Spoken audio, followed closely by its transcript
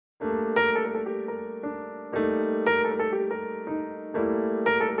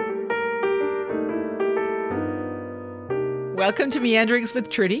Welcome to Meanderings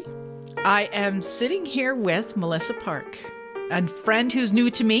with Trudy. I am sitting here with Melissa Park, a friend who's new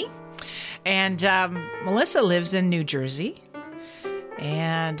to me. And Melissa lives in New Jersey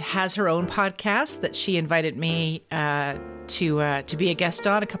and has her own podcast that she invited me to be a guest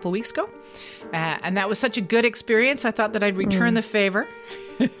on a couple of weeks ago. And that was such a good experience. I thought that I'd return the favor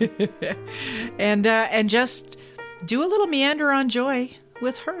and just do a little meander on joy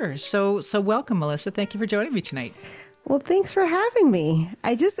with her. So welcome, Melissa. Thank you for joining me tonight. Well, thanks for having me.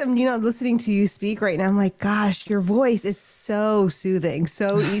 I just am, listening to you speak right now. I'm like, gosh, your voice is so soothing,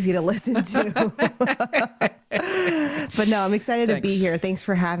 so easy to listen to. But no, I'm excited to be here. Thanks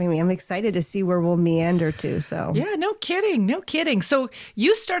for having me. I'm excited to see where we'll meander to. So yeah, no kidding. So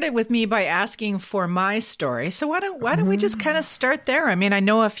you started with me by asking for my story. So why don't we just kind of start there? I mean, I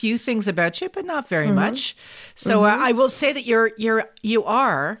know a few things about you, but not very much. So I will say that you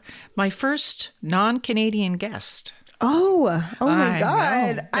are my first non-Canadian guest. Oh my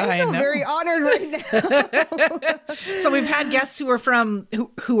God. I feel very honored right now. So we've had guests who are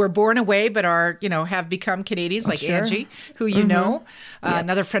who were born away, but are, have become Canadians, like Angie, who know,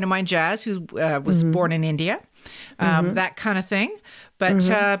 another friend of mine, Jazz, who was born in India, that kind of thing.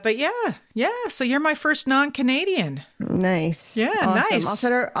 But yeah. So you're my first non-Canadian. Nice. Yeah, awesome. nice.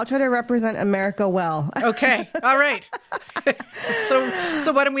 I'll try to represent America well. Okay. All right.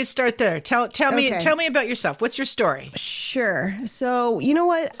 So why don't we start there? Tell me about yourself. What's your story? Sure. So you know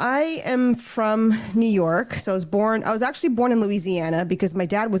what? I am from New York. So I was actually born in Louisiana because my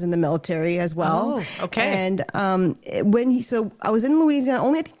dad was in the military as well. Oh, okay. And I was in Louisiana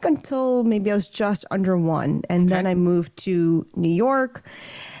only I think until maybe I was just under 1, and then I moved to New York.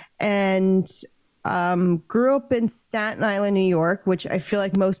 And grew up in Staten Island, New York, which I feel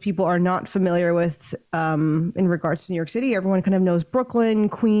like most people are not familiar with in regards to New York City. Everyone kind of knows Brooklyn,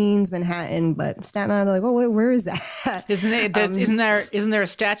 Queens, Manhattan, but Staten Island, they're like, oh, where is that? Isn't there a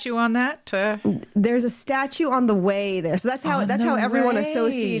statue on that? There's a statue on the way there. So that's how everyone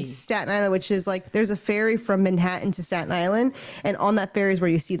associates Staten Island, which is like there's a ferry from Manhattan to Staten Island, and on that ferry is where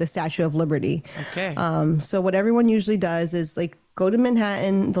you see the Statue of Liberty. Okay. So what everyone usually does is like go to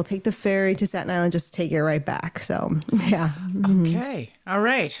Manhattan, they'll take the ferry to Staten Island, just take it right back. So, yeah. Okay. All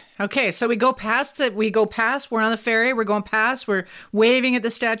right. Okay. So we go past, we're on the ferry, we're going past, we're waving at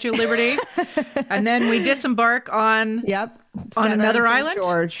the Statue of Liberty, and then we disembark on... Yep. On another island?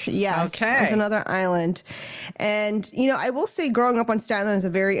 George. Yes. Okay. On another island. And, I will say growing up on Staten Island was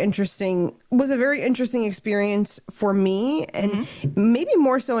a very interesting experience for me. And maybe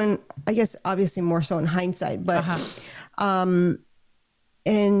more so obviously more so in hindsight, but,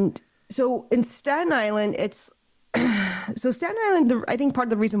 and so in Staten Island, Staten Island, I think part of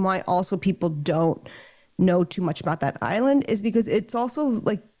the reason why also people don't know too much about that island is because it's also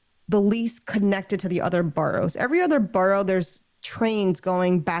like the least connected to the other boroughs. Every other borough, there's trains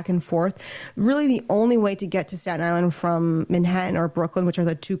going back and forth. Really the only way to get to Staten Island from Manhattan or Brooklyn, which are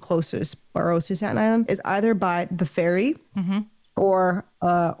the two closest boroughs to Staten Island, is either by the ferry or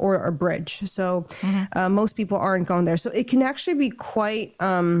a bridge. So most people aren't going there. So it can actually be quite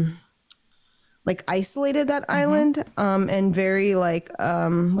like isolated, that island, and very like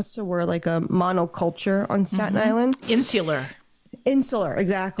what's the word, like a monoculture on Staten Island. Insular,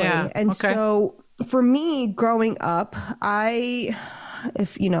 exactly. Yeah. And so for me growing up, is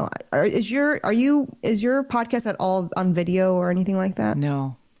your podcast at all on video or anything like that?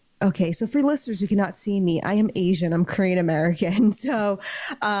 No. Okay, so for listeners who cannot see me, I am Asian. I'm Korean American. So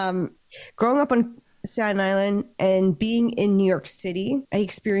growing up on Staten Island and being in New York City, I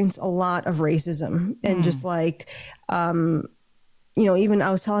experienced a lot of racism. And just like, even I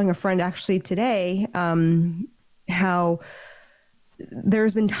was telling a friend actually today how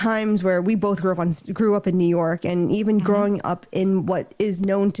there's been times where we both grew up in New York, and even growing up in what is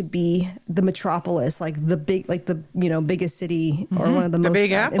known to be the metropolis, like the biggest city or one of the most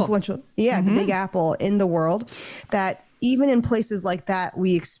influential, the Big Apple in the world, that even in places like that,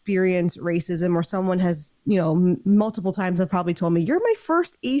 we experience racism, or someone has, multiple times have probably told me, you're my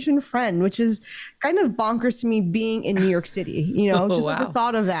first Asian friend, which is kind of bonkers to me being in New York City, like the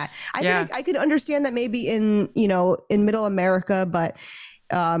thought of that. I could understand that maybe in middle America, but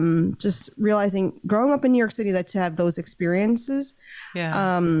just realizing growing up in New York City that to have those experiences.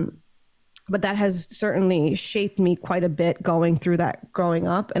 Yeah. But that has certainly shaped me quite a bit going through that growing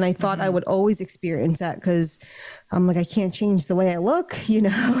up. And I thought I would always experience that because I'm like, I can't change the way I look,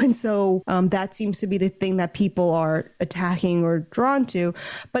 And so that seems to be the thing that people are attacking or drawn to.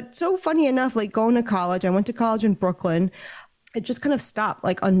 But so funny enough, like going to college, I went to college in Brooklyn. It just kind of stopped,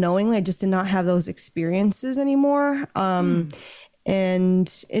 like unknowingly. I just did not have those experiences anymore.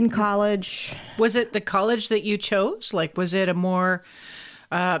 And in college, Was it the college that you chose? Like, was it a more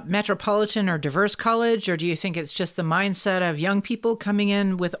metropolitan or diverse college, or do you think it's just the mindset of young people coming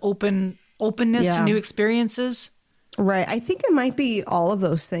in with openness to new experiences? right. I think it might be all of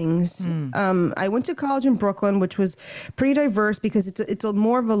those things. I went to college in Brooklyn, which was pretty diverse because it's a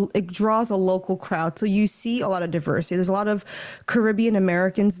more of it draws a local crowd. So you see a lot of diversity. There's a lot of Caribbean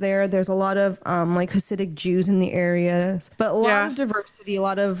Americans there. There's a lot of like Hasidic Jews in the areas, but a lot of diversity, a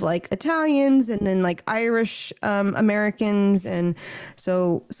lot of like Italians and then like Irish Americans. And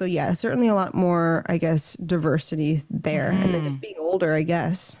so yeah, certainly a lot more, I guess, diversity there. And then just being older, I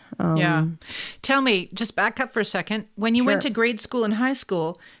guess. Yeah. Tell me, just back up for a second. When you went to grade school and high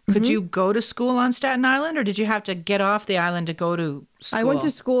school, could you go to school on Staten Island, or did you have to get off the island to go to school? I went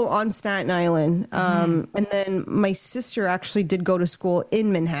to school on Staten Island. And then my sister actually did go to school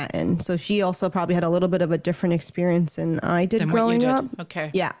in Manhattan. So she also probably had a little bit of a different experience than I did growing up.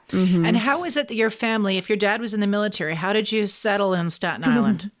 Okay. Yeah. And how is it that your family, if your dad was in the military, how did you settle in Staten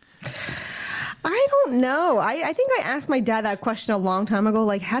Island? I don't know. I think I asked my dad that question a long time ago.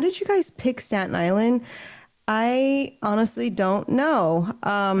 Like, how did you guys pick Staten Island? I honestly don't know.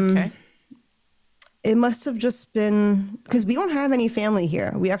 Okay. It must have just been because we don't have any family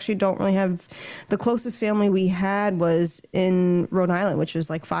here. We actually don't really have the closest family we had was in Rhode Island, which is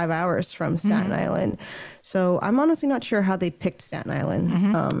like 5 hours from Staten Island. So I'm honestly not sure how they picked Staten Island.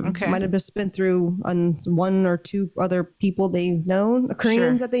 Might have just been through one or two other people they've known,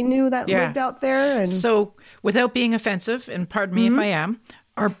 Koreans that they knew that lived out there. And so without being offensive, and pardon me if I am,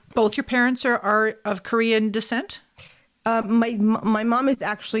 are both your parents are of Korean descent? My mom is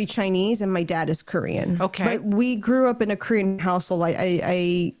actually Chinese and my dad is Korean. Okay. But we grew up in a Korean household.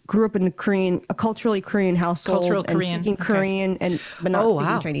 I grew up in a culturally Korean household. Speaking Korean but not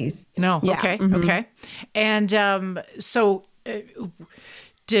speaking Chinese. No. Yeah. Okay. Okay. And so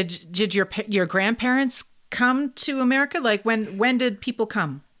did your grandparents come to America? Like when did people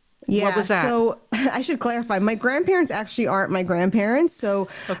come? Yeah, what was that? So I should clarify. My grandparents actually aren't my grandparents. So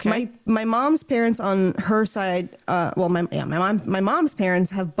my mom's parents on her side, my mom's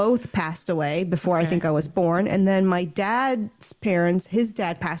parents have both passed away before I think I was born, and then my dad's parents, his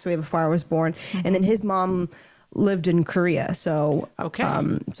dad passed away before I was born, and then his mom lived in Korea. So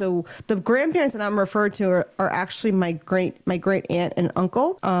so the grandparents that I'm referred to are actually my great aunt and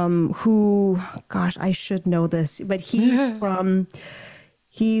uncle, who, gosh, I should know this, but he's from.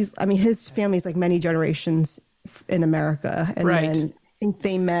 His family's like many generations in America. And then I think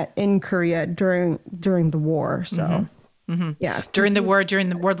they met in Korea during the war. So, yeah. During the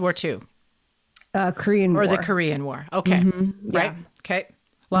World War II? Korean War. Or the Korean War. Okay. Right. Okay.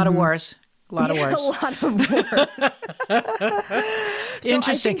 A lot of wars. A lot of wars. A lot of wars.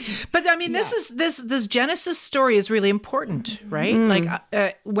 Interesting. But I mean, this Genesis story is really important, right? Like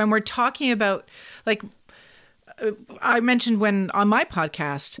when we're talking about, like, I mentioned when on my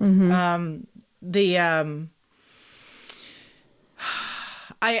podcast, the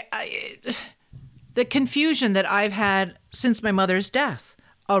confusion that I've had since my mother's death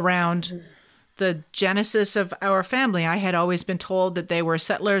around the genesis of our family. I had always been told that they were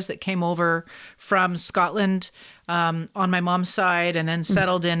settlers that came over from Scotland on my mom's side, and then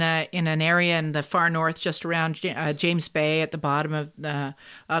settled in an area in the far north, just around James Bay, at the bottom of the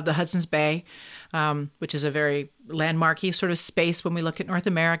Hudson's Bay, which is a very landmarky sort of space when we look at North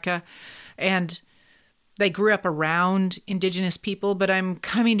America. And they grew up around Indigenous people, but I'm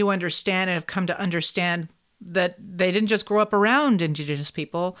coming to understand, and have come to understand, that they didn't just grow up around Indigenous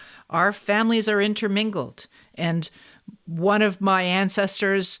people. Our families are intermingled. And one of my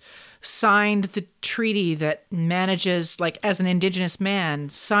ancestors signed the treaty that manages, like as an Indigenous man,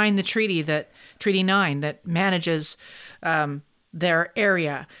 signed the treaty, Treaty 9, that manages their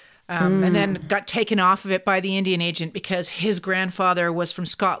area. And then got taken off of it by the Indian agent because his grandfather was from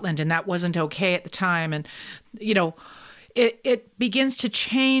Scotland, and that wasn't okay at the time. And, you know, it begins to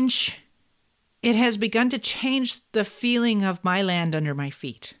change. It has begun to change the feeling of my land under my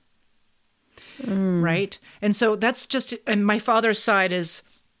feet. Right. And so that's just, and my father's side is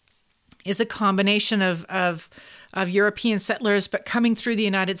a combination of European settlers, but coming through the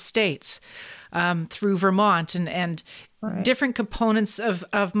United States, through Vermont and different components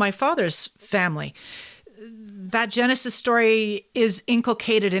of my father's family. That Genesis story is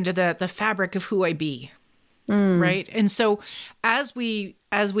inculcated into the fabric of who I be. Right. And so as we,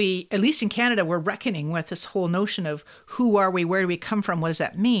 at least in Canada, we're reckoning with this whole notion of who are we, where do we come from, what does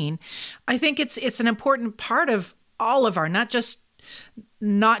that mean? I think it's an important part of all of our, not just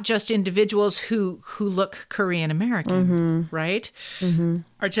individuals who look Korean American, right?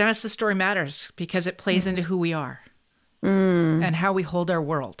 Our Genesis story matters because it plays into who we are. and how we hold our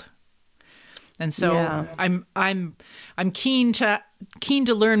world. And so Yeah. I'm keen to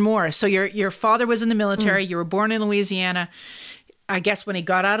learn more. So your father was in the military. You were born in Louisiana. I guess when he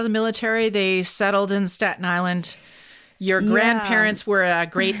got out of the military, they settled in Staten Island. Your grandparents were a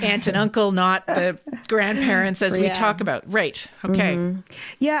great aunt and uncle, not the grandparents as we talk about. Right. Okay.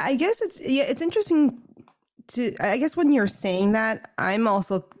 Yeah, I guess it's interesting I guess when you're saying that, I'm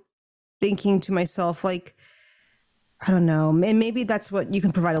also thinking to myself, like, I don't know, and maybe that's what you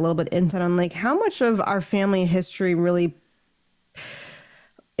can provide a little bit insight on, like how much of our family history really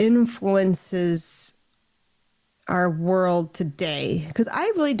influences our world today. Because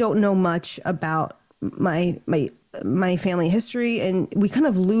I really don't know much about my family history, and we kind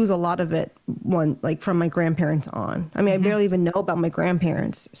of lose a lot of it from my grandparents on. I mean, I barely even know about my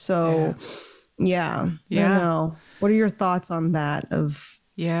grandparents. So yeah. I don't know. What are your thoughts on that of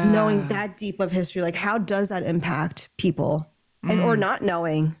knowing that deep of history? Like, how does that impact people or not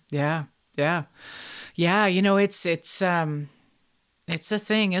knowing? Yeah. You know, it's a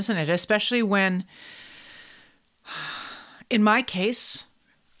thing, isn't it? Especially when, in my case,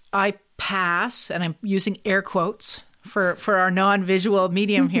 I pass, and I'm using air quotes for our non-visual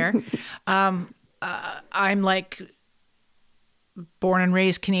medium here. I'm like born and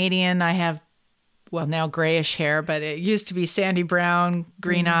raised Canadian. I have, well, now grayish hair, but it used to be sandy brown,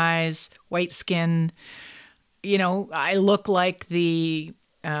 green eyes, white skin. You know, I look like the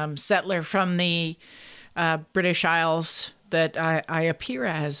settler from the British Isles that I appear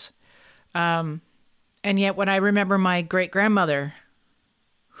as. And yet when I remember my great-grandmother,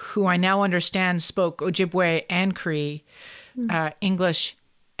 who I now understand spoke Ojibwe and Cree, English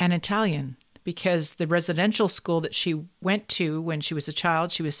and Italian, because the residential school that she went to when she was a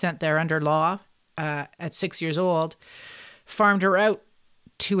child, she was sent there under law at 6 years old, farmed her out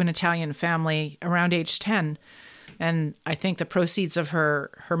to an Italian family around age 10. And I think the proceeds of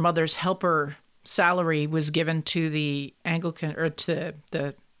her mother's helper salary was given to the Anglican, or to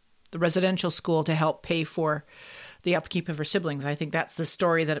the residential school, to help pay for the upkeep of her siblings. I think that's the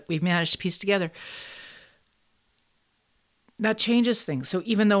story that we've managed to piece together. That changes things. So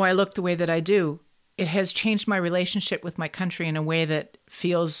even though I look the way that I do, it has changed my relationship with my country in a way that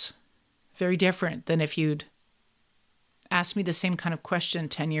feels very different than if you'd asked me the same kind of question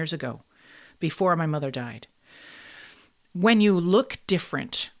 10 years ago, before my mother died. When you look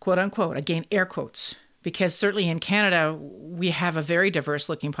different, quote unquote, again, air quotes, because certainly in Canada, we have a very diverse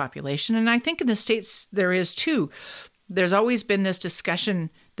looking population. And I think in the States, there is too. There's always been this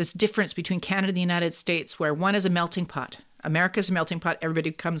discussion, this difference between Canada and the United States, where one is a melting pot. America's a melting pot. Everybody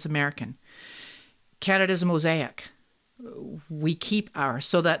becomes American. Canada's a mosaic. We keep ours,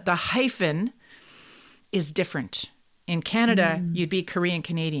 so that the hyphen is different. In Canada, you'd be Korean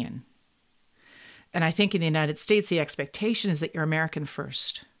Canadian. And I think in the United States, the expectation is that you're American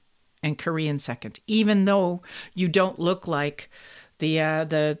first and Korean second, even though you don't look like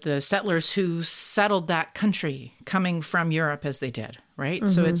the settlers who settled that country coming from Europe as they did, right?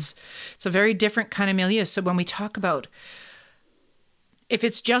 So it's a very different kind of milieu. So when we talk about, if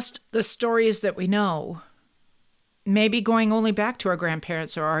it's just the stories that we know, maybe going only back to our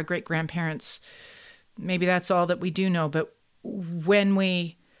grandparents or our great-grandparents, maybe that's all that we do know. But when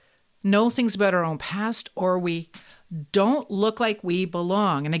we know things about our own past, or we don't look like we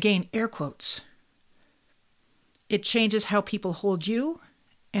belong, and again, air quotes, it changes how people hold you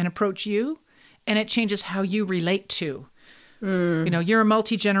and approach you, and it changes how you relate to. You know, you're a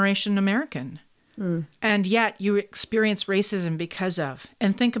multi-generation American, and yet you experience racism because of.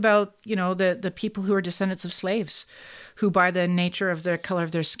 And think about, you know, the people who are descendants of slaves, who by the nature of the color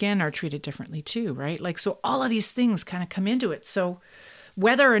of their skin are treated differently too, right? Like, so all of these things kind of come into it. So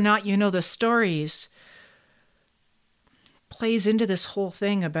whether or not you know the stories plays into this whole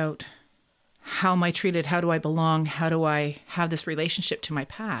thing about how am I treated? How do I belong? How do I have this relationship to my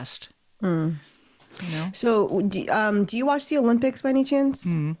past? You know? So do you watch the Olympics by any chance?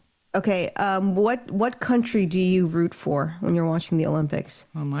 Okay. What country do you root for when you're watching the Olympics?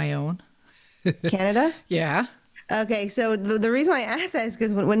 On my own. Canada? Yeah. Okay, so the reason why I ask that is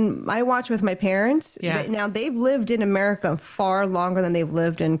because when I watch with my parents, now they've lived in America far longer than they've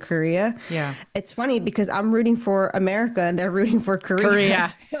lived in Korea. Yeah. It's funny because I'm rooting for America and they're rooting for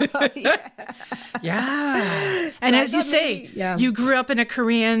Korea. So, yeah. And as you say, you grew up in a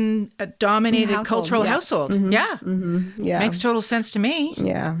Korean dominated cultural household. Yeah. Makes total sense to me.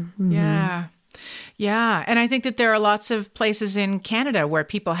 Yeah. Yeah. And I think that there are lots of places in Canada where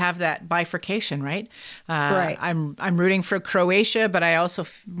people have that bifurcation, right? Right. I'm rooting for Croatia, but I also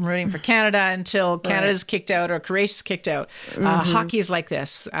am rooting for Canada until Canada's kicked out or Croatia's kicked out. Hockey is like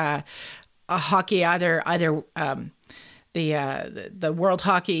this. Hockey either the World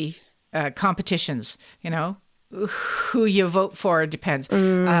Hockey competitions, who you vote for depends.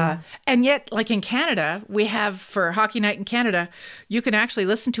 And yet, like in Canada, we have, for Hockey Night in Canada, you can actually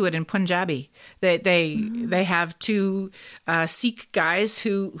listen to it in Punjabi. They have two Sikh guys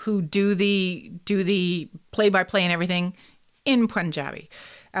who do the play-by-play and everything in Punjabi.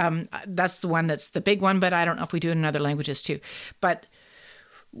 That's the one that's the big one, but I don't know if we do it in other languages too. But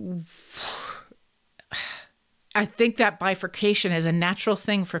I think that bifurcation is a natural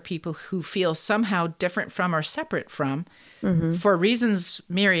thing for people who feel somehow different from or separate from, for reasons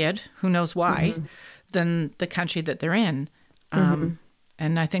myriad, who knows why, than the country that they're in. And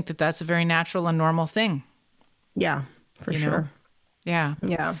I think that that's a very natural and normal thing. Yeah, for sure. Yeah.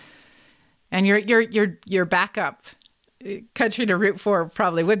 Yeah. And your backup country to root for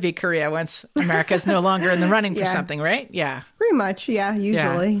probably would be Korea once America's no longer in the running for something, right? Yeah. Pretty much, yeah,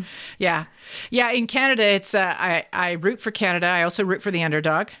 usually. Yeah. In Canada, it's I root for Canada. I also root for the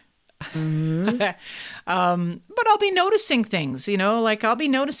underdog. But I'll be noticing things, like I'll be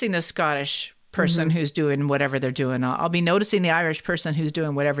noticing the Scottish person who's doing whatever they're doing. I'll be noticing the Irish person who's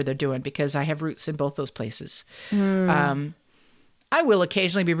doing whatever they're doing because I have roots in both those places. I will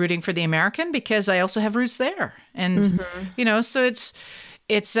occasionally be rooting for the American because I also have roots there. And, so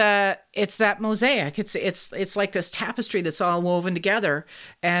it's that mosaic. It's like this tapestry that's all woven together,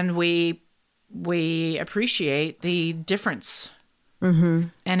 and we appreciate the difference.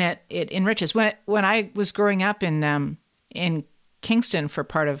 And it enriches. When I was growing up in Kingston for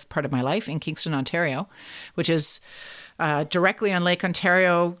part of my life, in Kingston, Ontario, which is directly on Lake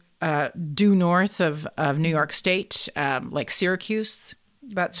Ontario, due north of New York State, like Syracuse,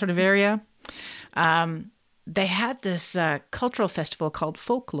 that sort of area. They had this cultural festival called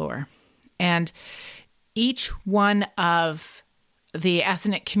Folklore, and each one of the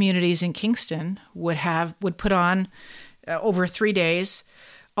ethnic communities in Kingston would put on over 3 days,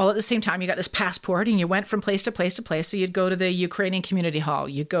 all at the same time. You got this passport, and you went from place to place to place. So you'd go to the Ukrainian community hall,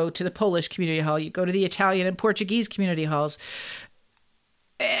 you'd go to the Polish community hall, you'd go to the Italian and Portuguese community halls,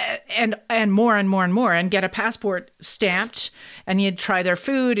 and more and more and more, and get a passport stamped, and you'd try their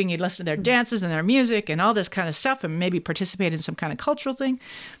food, and you'd listen to their dances and their music and all this kind of stuff, and maybe participate in some kind of cultural thing.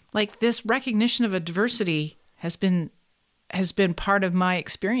 Like, this recognition of a diversity has been part of my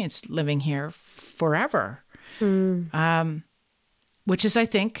experience living here forever. Which is, I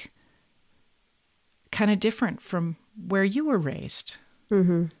think, kind of different from where you were raised.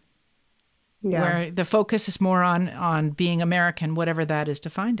 Yeah. Where the focus is more on being American, whatever that is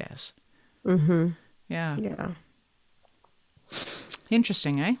defined as. Yeah.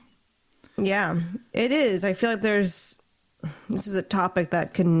 Interesting, eh? Yeah, it is. I feel like this is a topic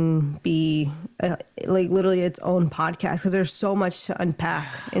that can be like literally its own podcast, because there's so much to unpack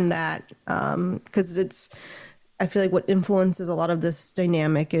in that. Because I feel like what influences a lot of this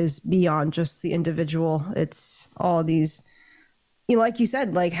dynamic is beyond just the individual. It's all these, like you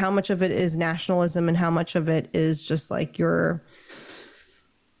said, like how much of it is nationalism and how much of it is just like your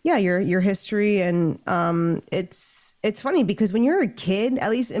history. And it's funny because when you're a kid,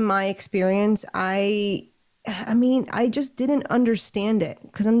 at least in my experience, I just didn't understand it,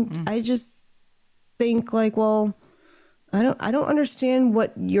 because I just think like, well, I don't understand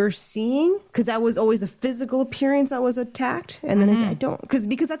what you're seeing, because that was always a physical appearance. I was attacked, and then I don't,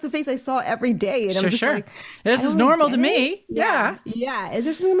 because that's a face I saw every day, and I'm just like, this is normal to me. Yeah. Is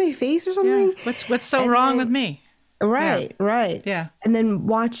there something on my face or something? Yeah. What's so wrong with me? Right. Yeah. And then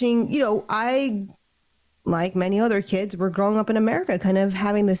watching, I, like many other kids, were growing up in America, kind of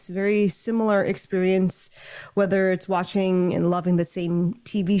having this very similar experience, whether it's watching and loving the same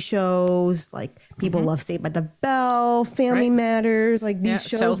TV shows, like people love Saved by the Bell, Family Matters, like these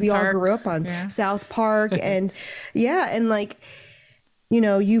shows South we Park. All grew up on, South Park. And and like,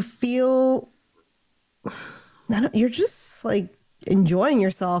 you feel, you're just like enjoying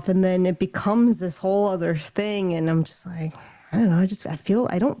yourself, and then it becomes this whole other thing. And I'm just like, I don't know,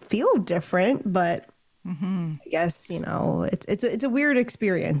 I don't feel different, but I guess, it's a weird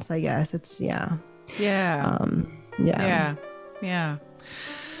experience, I guess. It's, yeah.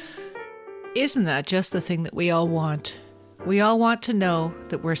 Isn't that just the thing that we all want? We all want to know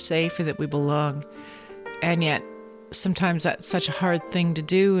that we're safe and that we belong. And yet, sometimes that's such a hard thing to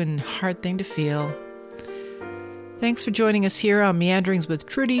do and hard thing to feel. Thanks for joining us here on Meanderings with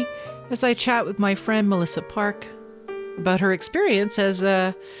Trudy as I chat with my friend Melissa Park about her experience as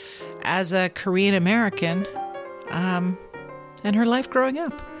a Korean American, and her life growing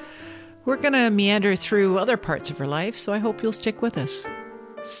up. We're going to meander through other parts of her life, so I hope you'll stick with us.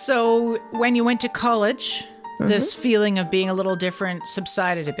 So when you went to college, this feeling of being a little different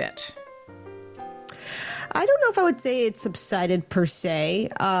subsided a bit. I don't know if I would say it subsided per se.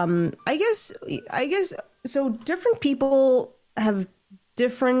 I guess so. Different people have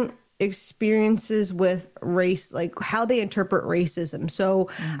different experiences with race, like how they interpret racism. So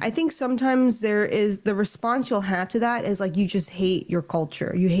I think sometimes there is the response you'll have to that is like you just hate your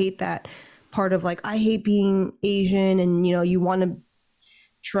culture. You hate that part of like I hate being Asian, and you want to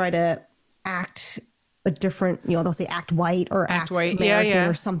try to act a different, they'll say act white or act white. American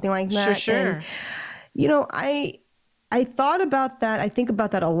or something like that. Sure. And, I thought about that. I think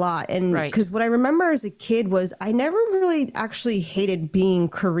about that a lot. And because what I remember as a kid was I never really actually hated being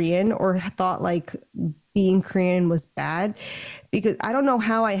Korean or thought like being Korean was bad, because I don't know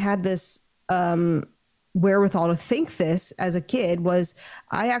how I had this wherewithal to think this as a kid. Was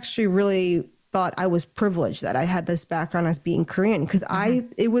I actually really thought I was privileged that I had this background as being Korean, because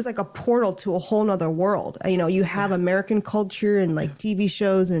it was like a portal to a whole nother world. You have American culture and like TV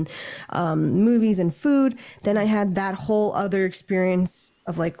shows and movies and food. Then I had that whole other experience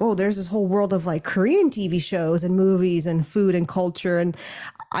of like, oh, there's this whole world of like Korean TV shows and movies and food and culture. And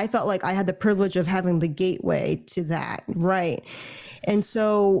I felt like I had the privilege of having the gateway to that. Right. And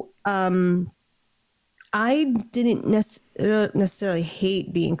so, I didn't necessarily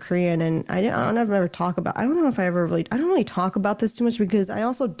hate being Korean, and I don't ever talk about. I don't know if I ever really. I don't really talk about this too much because I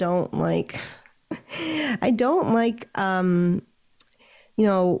also don't like. I don't like,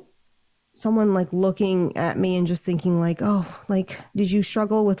 someone like looking at me and just thinking like, oh, like, did you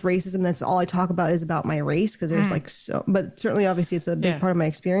struggle with racism? That's all I talk about is about my race, because there's like so. But certainly, obviously, it's a big part of my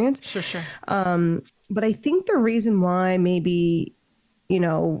experience. Sure. But I think the reason why maybe,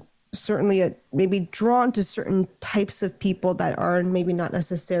 certainly maybe drawn to certain types of people that are maybe not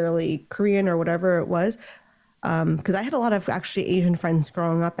necessarily Korean or whatever it was. Because I had a lot of actually Asian friends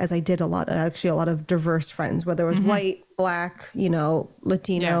growing up, as I did a lot of diverse friends, whether it was white, black,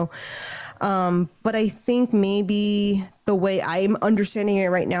 Latino. But I think maybe the way I'm understanding it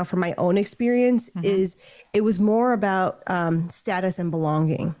right now from my own experience is it was more about status and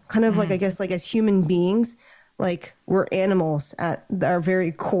belonging, kind of like, I guess, like as human beings, like we're animals at our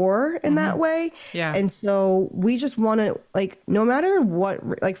very core in that way. Yeah. And so we just want to, like, no matter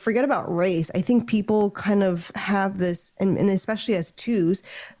what, like, forget about race. I think people kind of have this, and especially as twos,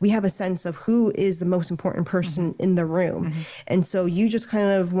 we have a sense of who is the most important person in the room. And so you just kind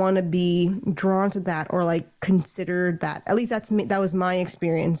of want to be drawn to that, or like consider that. At least that was my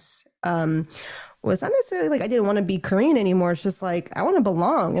experience. Was not necessarily like I didn't want to be Korean anymore. It's just like I want to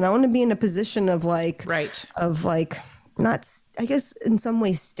belong, and I want to be in a position of like, of like, not, I guess in some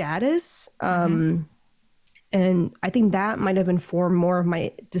ways status. And I think that might have informed more of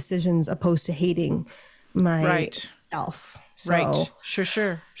my decisions opposed to hating myself. So,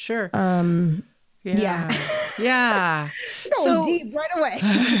 Sure. Yeah. So deep right away.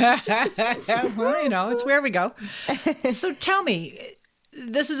 Well, it's where we go. So tell me,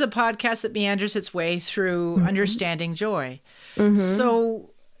 this is a podcast that meanders its way through understanding joy. So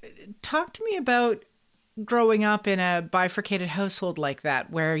talk to me about growing up in a bifurcated household like that,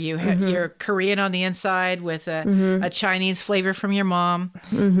 where you're Korean on the inside with a Chinese flavor from your mom,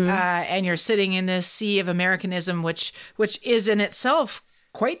 and you're sitting in this sea of Americanism, which is in itself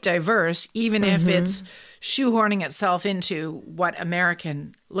quite diverse, even if it's shoehorning itself into what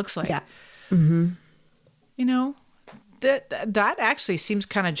American looks like. Yeah. That actually seems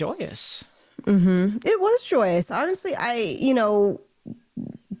kind of joyous. It was joyous. Honestly,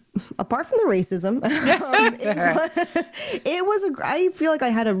 apart from the racism, I feel like I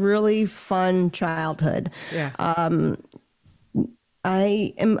had a really fun childhood. Yeah.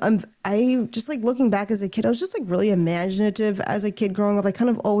 I just like looking back as a kid, I was just like really imaginative as a kid growing up. I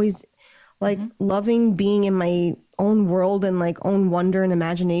kind of always like loving being in my own world and like own wonder and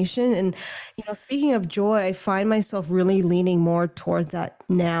imagination. And, speaking of joy, I find myself really leaning more towards that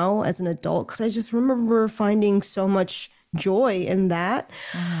now as an adult, because I just remember finding so much joy in that.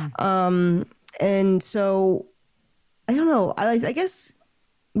 And so I don't know, I guess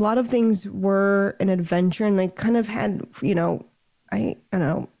a lot of things were an adventure, and I kind of had, I don't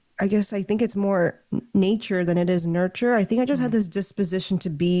know, I guess I think it's more nature than it is nurture. I think I just had this disposition to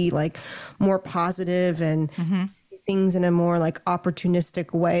be like more positive and see things in a more like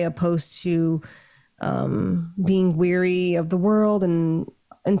opportunistic way, opposed to being weary of the world and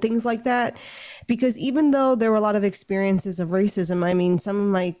things like that. Because even though there were a lot of experiences of racism, I mean, some of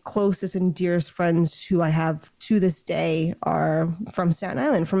my closest and dearest friends who I have to this day are from Staten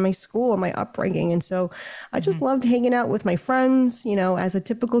Island, from my school and my upbringing. And so I just loved hanging out with my friends, as a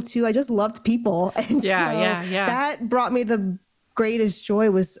typical two. I just loved people. And that brought me the greatest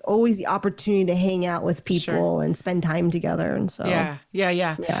joy was always the opportunity to hang out with people and spend time together. And so,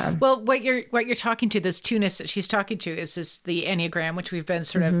 yeah. Well, what you're talking to, this two-ness that she's talking to, is the Enneagram, which we've been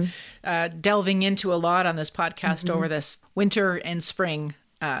sort of delving into a lot on this podcast over this winter and spring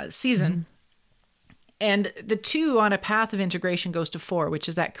season. And the 2 on a path of integration goes to 4, which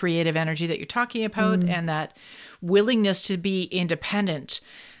is that creative energy that you're talking about, and that willingness to be independent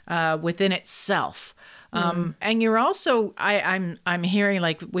within itself. And you're also, I'm hearing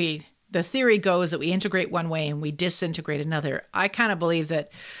like the theory goes that we integrate one way and we disintegrate another. I kind of believe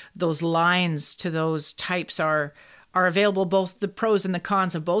that those lines to those types are available, both the pros and the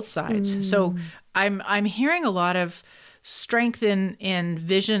cons of both sides. So I'm hearing a lot of strength in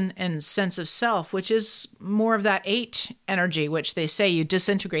vision and sense of self, which is more of that 8 energy, which they say you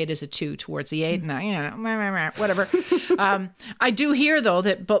disintegrate as a 2 towards the 8, and whatever. I do hear though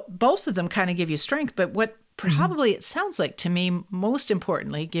that both of them kind of give you strength, but what probably it sounds like to me, most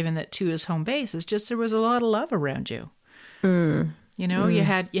importantly, given that 2 is home base, is just there was a lot of love around you. You know, you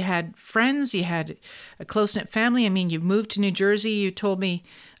had friends, you had a close-knit family. I mean, you moved to New Jersey. You told me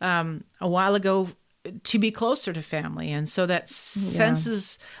a while ago to be closer to family. And so that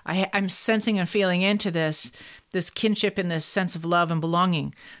senses, I'm sensing and feeling into this kinship and this sense of love and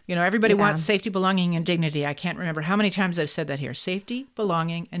belonging. You know, everybody wants safety, belonging, and dignity. I can't remember how many times I've said that here. Safety,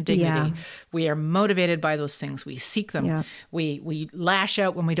 belonging, and dignity. We are motivated by those things. We seek them. We lash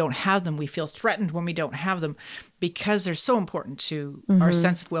out when we don't have them. We feel threatened when we don't have them, because they're so important to our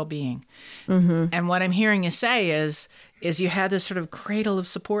sense of well-being. And what I'm hearing you say is you had this sort of cradle of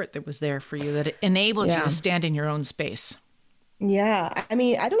support that was there for you, that enabled you to stand in your own space. Yeah. I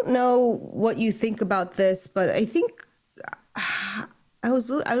mean, I don't know what you think about this, but I think I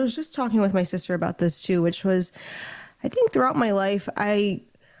was just talking with my sister about this too, which was, I think throughout my life, I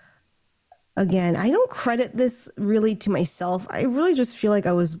don't credit this really to myself. I really just feel like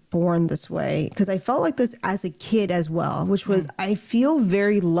I was born this way, because I felt like this as a kid as well, which was, I feel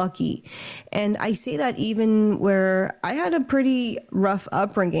very lucky. And I say that even where I had a pretty rough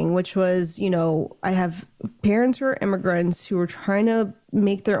upbringing, which was, you know, I have parents who are immigrants who were trying to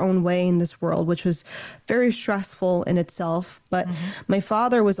make their own way in this world, which was very stressful in itself. But my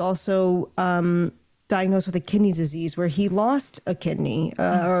father was also diagnosed with a kidney disease where he lost a kidney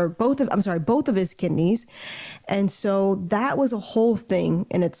both of his kidneys. And so that was a whole thing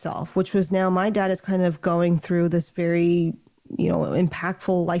in itself, which was, now my dad is kind of going through this very, you know,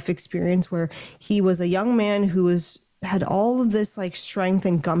 impactful life experience where he was a young man who had all of this like strength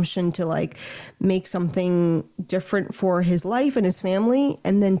and gumption to like make something different for his life and his family.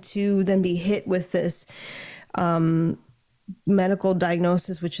 And then to be hit with this medical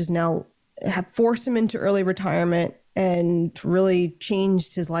diagnosis, which is now have forced him into early retirement and really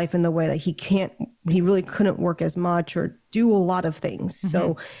changed his life in the way that he really couldn't work as much or do a lot of things.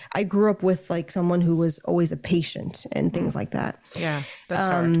 So I grew up with like someone who was always a patient and things like that. Yeah, that's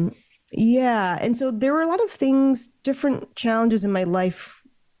hard. Yeah. And so there were a lot of things, different challenges in my life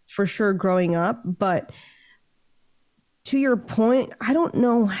for sure growing up. But to your point, I don't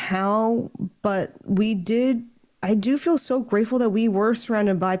know how, but I do feel so grateful that we were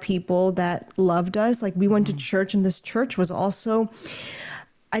surrounded by people that loved us. Like we went to church, and this church was also,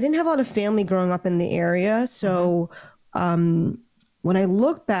 I didn't have a lot of family growing up in the area. So when I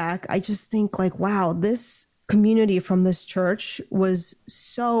look back, I just think like, wow, this community from this church was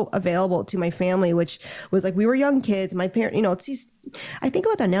so available to my family, which was like, we were young kids. My parents, you know, I think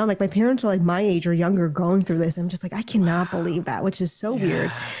about that now, like my parents are like my age or younger going through this. I'm just like, I cannot believe that, which is so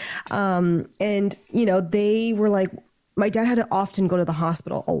weird. And, you know, they were like, my dad had to often go to the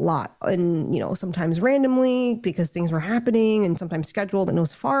hospital a lot, and, you know, sometimes randomly because things were happening, and sometimes scheduled, and it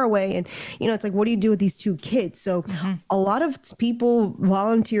was far away. And, you know, it's like, what do you do with these 2 kids? So a lot of people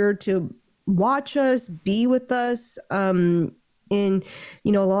volunteered to watch us, be with us. And,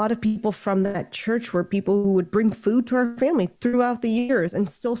 you know, a lot of people from that church were people who would bring food to our family throughout the years. And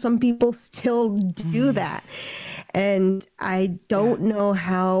still, some people still do that. And I don't know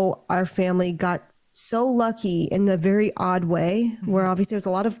how our family got so lucky in a very odd way, where obviously there's a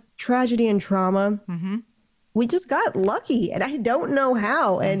lot of tragedy and trauma. We just got lucky, and I don't know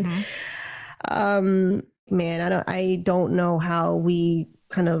how. And, man, I don't know how we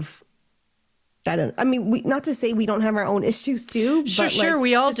kind of, not to say we don't have our own issues too, but sure,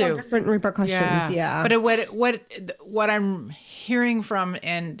 we all do. Different repercussions. Yeah. But what I'm hearing from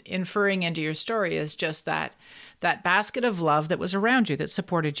and inferring into your story is just that basket of love that was around you, that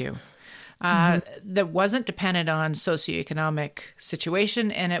supported you, that wasn't dependent on socioeconomic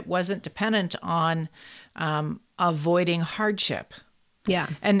situation, and it wasn't dependent on avoiding hardship. Yeah.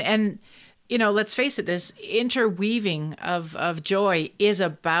 And let's face it, this interweaving of joy is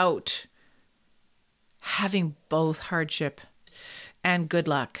about having both hardship and good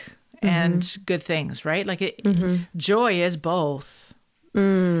luck and good things, right? Like joy is both.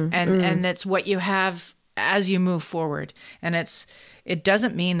 And that's what you have as you move forward. And it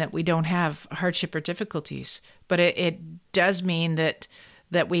doesn't mean that we don't have hardship or difficulties, but it does mean that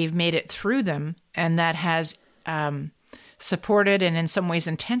we've made it through them, and that has supported and in some ways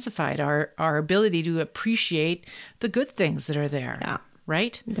intensified our ability to appreciate the good things that are there. Yeah.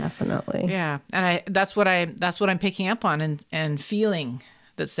 Right? Definitely. Yeah. And that's what I'm picking up on and feeling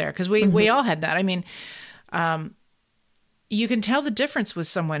that's there. Because we all had that. I mean, you can tell the difference with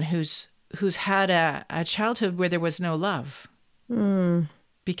someone who's had a childhood where there was no love.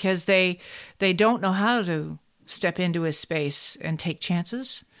 Because they don't know how to step into a space and take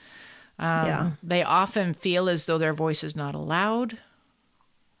chances. They often feel as though their voice is not allowed.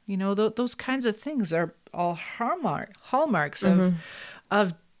 Those kinds of things are all hallmarks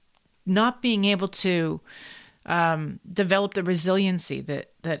of not being able to develop the resiliency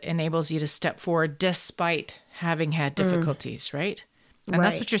that enables you to step forward despite having had difficulties, right? And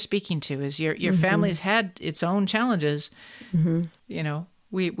that's what you're speaking to, is your family's had its own challenges.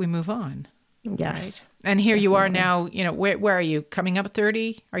 We move on. Yes. Right? And here you are now, where are you? Coming up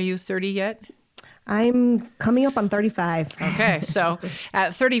 30? Are you 30 yet? I'm coming up on 35. Okay. So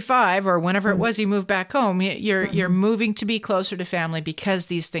at 35 or whenever it was you moved back home, you're moving to be closer to family because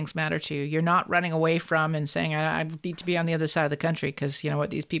these things matter to you. You're not running away from and saying, I need to be on the other side of the country because, you know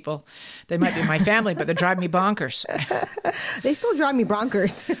what, these people, they might be my family, but they're driving me bonkers. They still drive me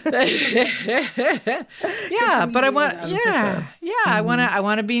bonkers. Yeah, but I want, I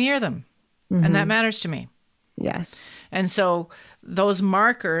want to be near them. And that matters to me. Yes. And so those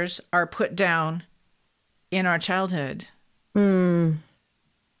markers are put down in our childhood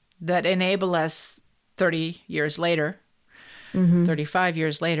that enable us 30 years later, 35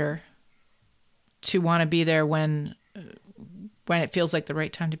 years later, to want to be there when it feels like the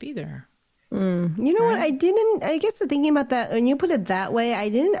right time to be there. You know what? I guess thinking about that, when you put it that way, I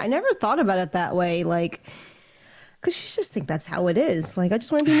never thought about it that way. Like, because you just think that's how it is. Like, I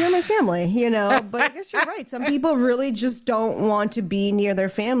just want to be near my family, But I guess you're right. Some people really just don't want to be near their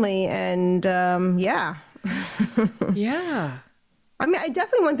family. And yeah. Yeah. I mean, I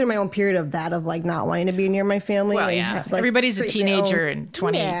definitely went through my own period of that, of like not wanting to be near my family. Well, yeah. Everybody's a teenager in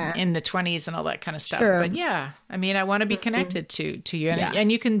the 20s and all that kind of stuff. Sure. But yeah, I mean, I want to be connected to you. And, Yes.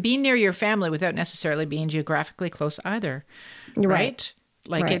 and you can be near your family without necessarily being geographically close either. You're right?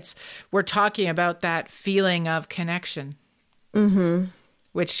 Like we're talking about that feeling of connection,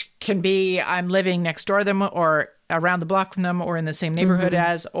 which can be I'm living next door to them or around the block from them or in the same neighborhood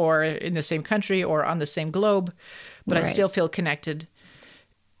as, or in the same country or on the same globe, but I still feel connected.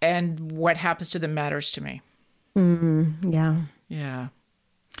 And what happens to them matters to me. Yeah. Yeah.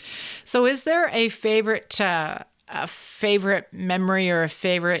 So is there a favorite memory or a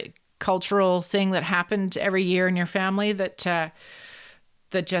favorite cultural thing that happened every year in your family that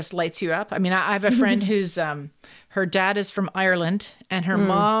just lights you up? I mean, I have a friend who's, her dad is from Ireland and her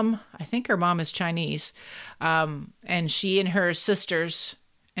mom, I think her mom is Chinese. And she and her sisters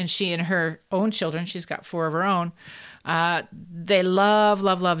and she and her own children, she's got 4 of her own, they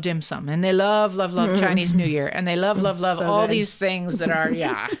love dim sum, and they love Chinese New Year, and they love So all good. these things that are,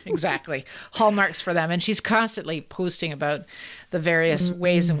 exactly, hallmarks for them. And she's constantly posting about the various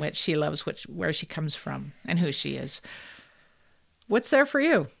ways in which she loves where she comes from and who she is. What's there for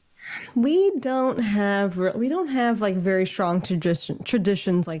you? We don't have like very strong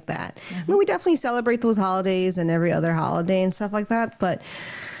traditions like that. I mean, we definitely celebrate those holidays and every other holiday and stuff like that. But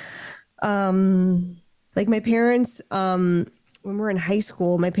like my parents, when we were in high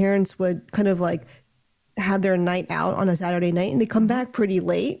school, my parents would kind of like have their night out on a Saturday night, and they come back pretty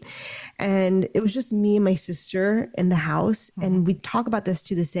late. And it was just me and my sister in the house. And we talk about this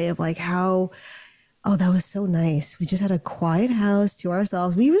to this day of like how, oh, that was so nice. We just had a quiet house to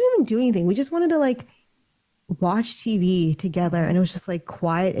ourselves. We didn't even do anything. We just wanted to like watch TV together, and it was just like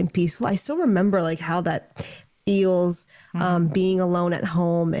quiet and peaceful. I still remember like how that feels, being alone at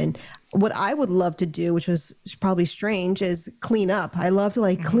home. And what I would love to do, which was probably strange, is clean up. I love to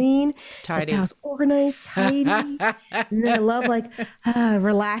like clean, Tidy. get the house organized, tidy. And then I love like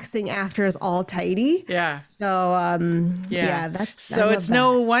relaxing after it's all tidy. Yeah. So that's so it's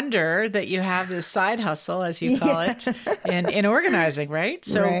no wonder that you have this side hustle, as you call it, in organizing, right?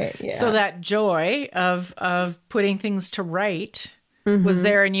 So Right, yeah. so that joy of putting things to right was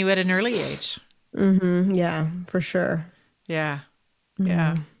there in you at an early age. Yeah, for sure. Yeah.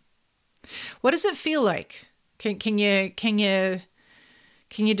 Yeah. What does it feel like? Can you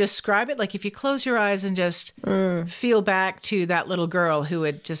Can you describe it? Like if you close your eyes and just feel back to that little girl who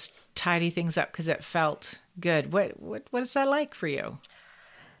would just tidy things up because it felt good. What is that like for you?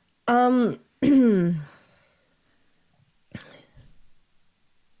 I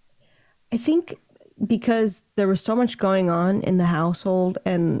think because there was so much going on in the household,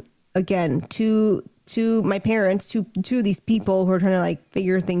 and again, to my parents, two of these people who are trying to like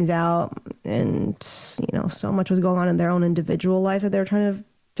figure things out, and so much was going on in their own individual lives that they were trying to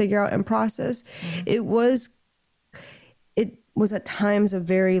figure out and process. Mm-hmm. It was at times a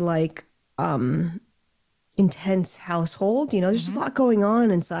very like intense household. There's just a lot going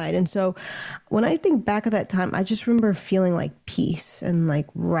on inside, and so when I think back at that time, I just remember feeling like peace and like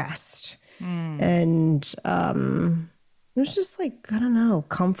rest. And it was just like, I don't know,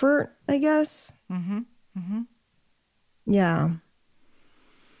 comfort, I guess. Yeah.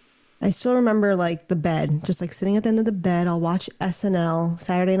 I still remember like the bed, just like sitting at the end of the bed. I'll watch SNL,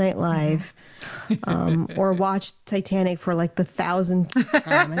 Saturday Night Live, or watch Titanic for like the 1,000th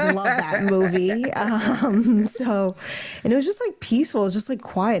time. I love that movie. And it was just like peaceful. It was just like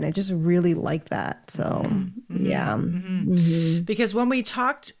quiet. And I just really liked that. So, yeah. Because when we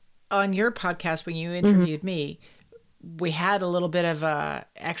talked on your podcast, when you interviewed me, we had a little bit of a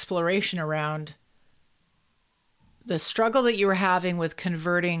exploration around the struggle that you were having with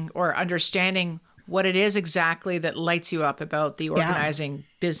converting or understanding what it is exactly that lights you up about the organizing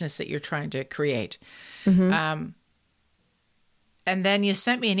business that you're trying to create. And then you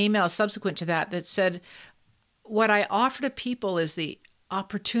sent me an email subsequent to that said, what I offer to people is the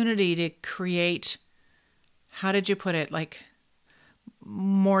opportunity to create, how did you put it? Like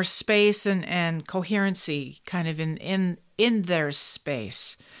more space and coherency kind of in their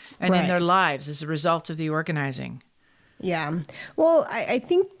space and in their lives as a result of the organizing. Yeah. Well, I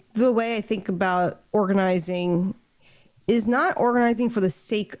think the way I think about organizing is not organizing for the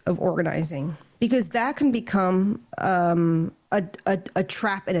sake of organizing, because that can become a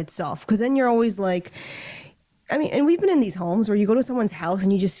trap in itself. Because then you're always like, I mean, and we've been in these homes where you go to someone's house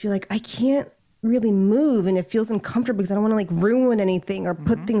and you just feel like, I can't really move, and it feels uncomfortable because I don't want to like ruin anything or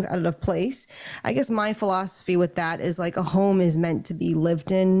put things out of place. I guess my philosophy with that is like a home is meant to be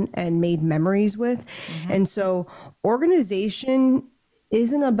lived in and made memories with. And so organization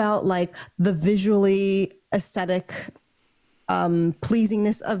isn't about like the visually aesthetic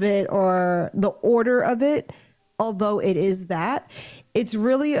pleasingness of it or the order of it, although it is that. It's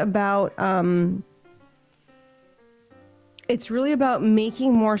really about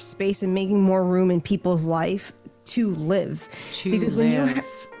making more space and making more room in people's life to live.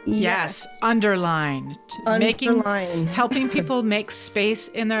 Yes, underline. Helping people make space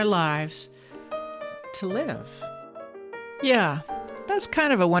in their lives to live. Yeah, that's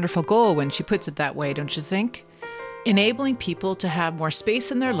kind of a wonderful goal when she puts it that way, don't you think? Enabling people to have more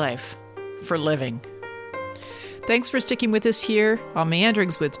space in their life for living. Thanks for sticking with us here on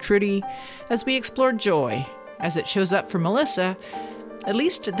Meanderings with Trudy as we explore joy as it shows up for Melissa, at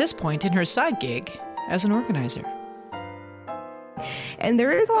least at this point in her side gig as an organizer. And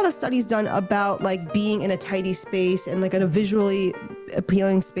there is a lot of studies done about like being in a tidy space and like in a visually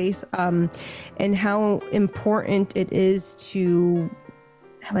appealing space, and how important it is to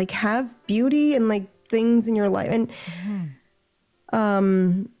like have beauty and like things in your life, and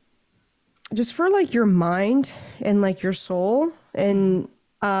just for like your mind and like your soul. And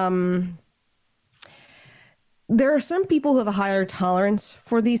there are some people who have a higher tolerance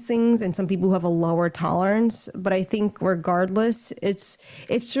for these things and some people who have a lower tolerance. But I think regardless, it's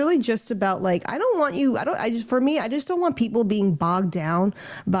really just about like, I just don't want people being bogged down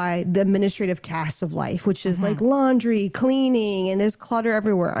by the administrative tasks of life, which is like laundry, cleaning, and there's clutter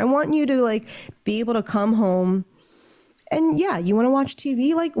everywhere. I want you to like be able to come home. And yeah, you want to watch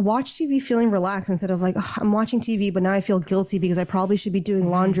TV, like watch TV feeling relaxed instead of like, oh, I'm watching TV, but now I feel guilty because I probably should be doing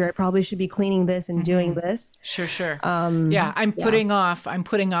laundry. I probably should be cleaning this and doing this. Sure. I'm putting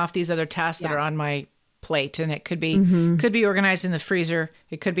off these other tasks that are on my plate. And it could be organizing the freezer.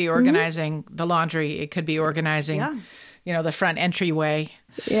 It could be organizing the laundry. It could be organizing, the front entryway.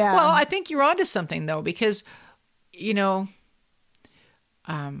 Yeah. Well, I think you're onto something though, because,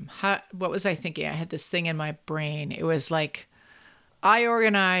 what was I thinking? I had this thing in my brain. It was like, I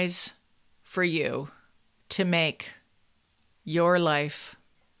organize for you to make your life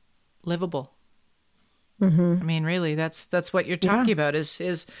livable. I mean, really, that's what you're talking about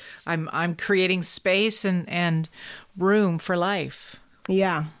is I'm creating space and room for life.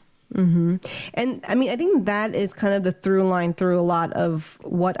 Yeah. And I mean, I think that is kind of the through line through a lot of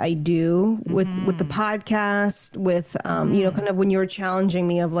what I do with the podcast, with, kind of when you're challenging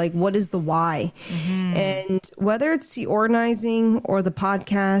me of like, what is the why? And whether it's the organizing or the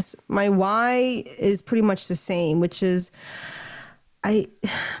podcast, my why is pretty much the same, which is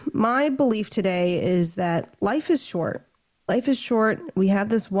my belief today is that life is short. Life is short. We have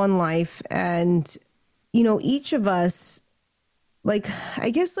this one life, and, each of us, like,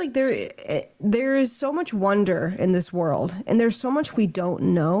 I guess like there is so much wonder in this world, and there's so much we don't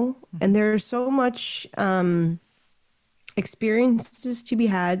know, and there's so much experiences to be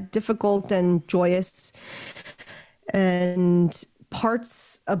had, difficult and joyous, and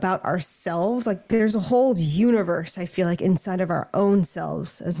parts about ourselves. Like there's a whole universe, I feel like, inside of our own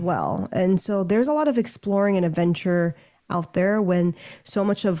selves as well. And so there's a lot of exploring and adventure out there when so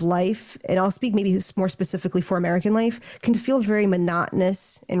much of life, and I'll speak maybe more specifically for American life, can feel very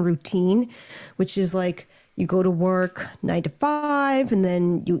monotonous and routine, which is like you go to work 9 to 5 and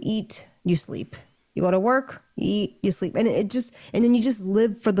then you eat, you sleep. You go to work, you eat, you sleep. And and then you just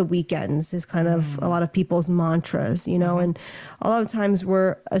live for the weekends is kind of a lot of people's mantras, and a lot of times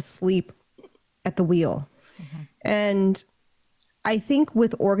we're asleep at the wheel. And I think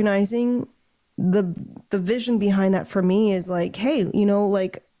with organizing, the vision behind that for me is like, hey, your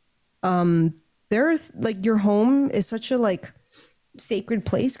home is such a like sacred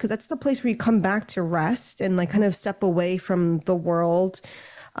place, because that's the place where you come back to rest and like kind of step away from the world,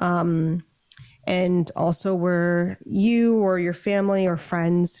 and also where you or your family or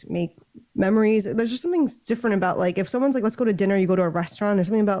friends make memories. There's just something different about like if someone's like, let's go to dinner, you go to a restaurant, there's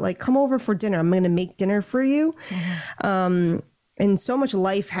something about like, come over for dinner, I'm going to make dinner for you. And so much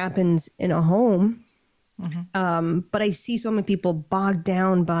life happens in a home. But I see so many people bogged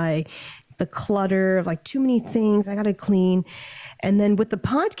down by the clutter of like too many things I got to clean. And then with the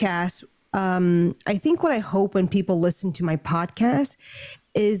podcast, I think what I hope when people listen to my podcast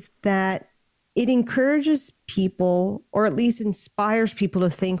is that it encourages people, or at least inspires people to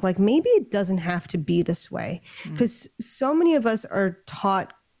think like, maybe it doesn't have to be this way. Because so many of us are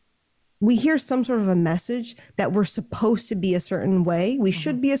taught, we hear some sort of a message that we're supposed to be a certain way. We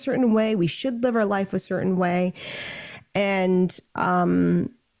should be a certain way. We should live our life a certain way. And,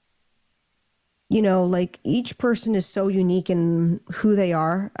 like each person is so unique in who they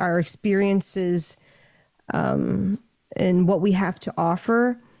are, our experiences, and what we have to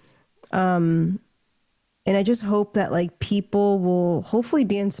offer. And I just hope that like people will hopefully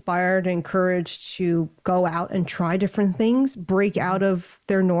be inspired and encouraged to go out and try different things, break out of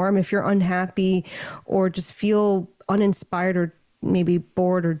their norm. If you're unhappy or just feel uninspired or maybe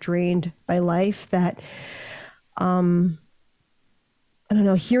bored or drained by life, that, I don't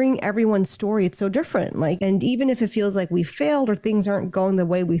know, hearing everyone's story, it's so different. Like, and even if it feels like we failed or things aren't going the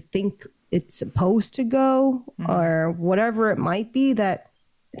way we think it's supposed to go, or whatever it might be, that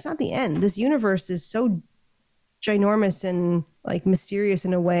it's not the end. This universe is so ginormous and like mysterious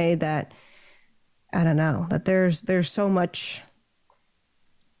in a way that, I don't know, that there's so much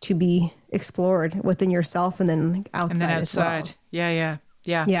to be explored within yourself and then like outside. And then outside. As well.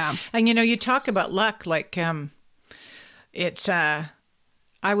 Yeah. And you talk about luck, like it's I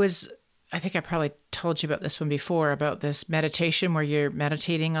think I probably told you about this one before, about this meditation where you're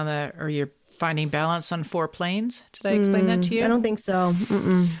meditating or you're finding balance on 4 planes. Did I explain that to you? I don't think so.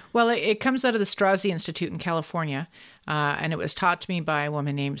 Well, it comes out of the Strauss Institute in California, and it was taught to me by a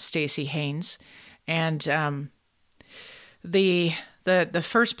woman named Stacey Haynes. And the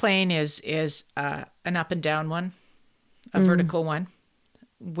first plane is an up and down one, a vertical one,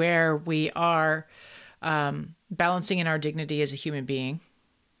 where we are balancing in our dignity as a human being.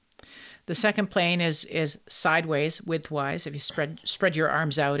 The second plane is sideways, widthwise. If you spread your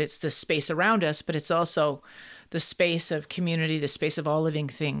arms out, it's the space around us, but it's also the space of community, the space of all living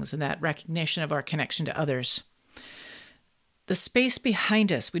things, and that recognition of our connection to others. The space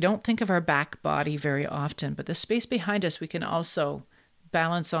behind us, we don't think of our back body very often, but the space behind us we can also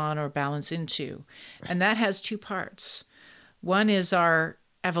balance on or balance into. And that has 2 parts. One is our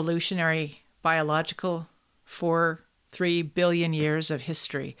evolutionary biological 3 billion years of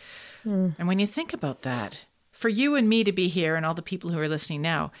history. And when you think about that, for you and me to be here and all the people who are listening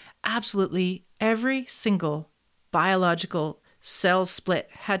now, absolutely every single biological cell split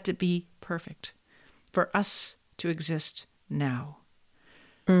had to be perfect for us to exist now.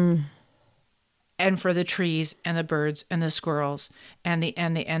 And for the trees and the birds and the squirrels and the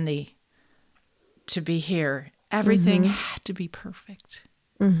to be here, everything had to be perfect.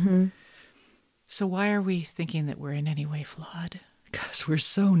 So why are we thinking that we're in any way flawed? because we're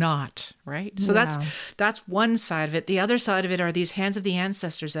so not, right? So that's one side of it. The other side of it are these hands of the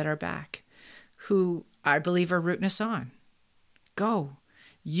ancestors at our back, who I believe are rooting us on. Go.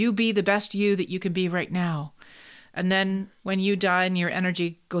 You be the best you that you can be right now. And then when you die and your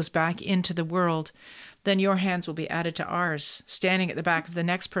energy goes back into the world, then your hands will be added to ours, standing at the back of the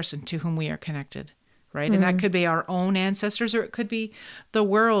next person to whom we are connected, right? And that could be our own ancestors, or it could be the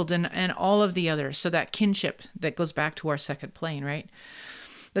world and all of the others. So that kinship that goes back to our second plane, right?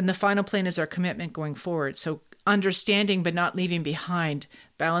 Then the final plane is our commitment going forward. So understanding but not leaving behind,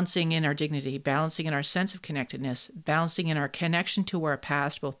 balancing in our dignity, balancing in our sense of connectedness, balancing in our connection to our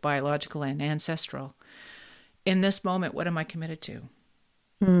past, both biological and ancestral. In this moment, what am I committed to?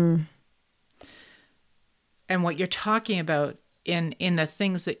 And what you're talking about in the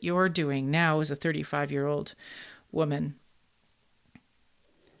things that you're doing now as a 35-year-old woman,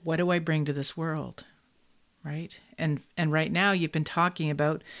 what do I bring to this world, right? And right now you've been talking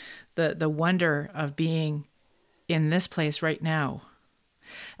about the wonder of being in this place right now.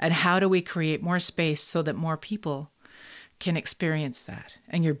 And how do we create more space so that more people can experience that?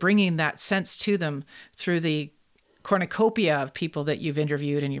 And you're bringing that sense to them through the cornucopia of people that you've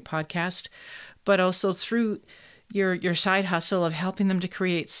interviewed in your podcast, but also through your side hustle of helping them to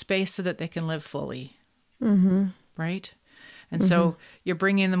create space so that they can live fully. Right? And so you're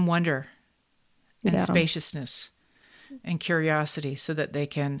bringing them wonder and spaciousness and curiosity so that they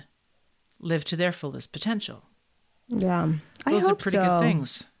can live to their fullest potential. Yeah. Those are pretty good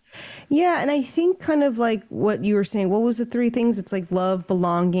things. Yeah. And I think kind of like what you were saying, what was the three things? It's like love,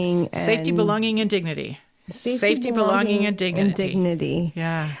 belonging, and safety, belonging, and dignity. Safety, belonging, and dignity. And dignity.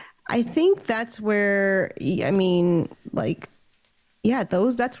 Yeah. I think that's where, I mean, like, yeah,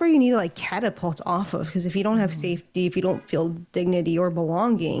 that's where you need to like catapult off of. Because if you don't have safety, if you don't feel dignity or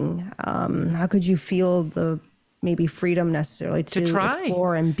belonging, how could you feel the maybe freedom necessarily to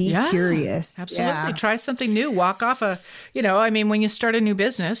explore and be curious? Absolutely. Yeah. Try something new. Walk off when you start a new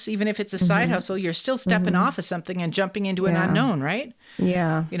business, even if it's a side hustle, you're still stepping off of something and jumping into an unknown, right?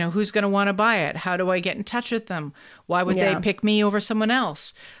 Yeah. Who's going to want to buy it? How do I get in touch with them? Why would they pick me over someone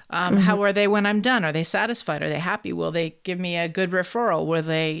else? How are they when I'm done? Are they satisfied? Are they happy? Will they give me a good referral? Will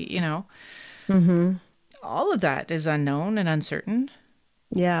they, all of that is unknown and uncertain.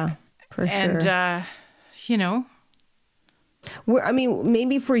 Yeah, for sure. And,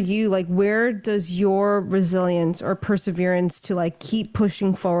 maybe for you, like, where does your resilience or perseverance to like keep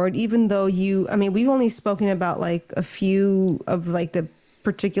pushing forward, even though we've only spoken about like a few of like the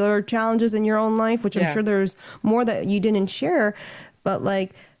particular challenges in your own life, which I'm sure there's more that you didn't share, but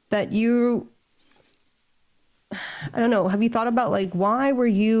like that I don't know. Have you thought about like, why are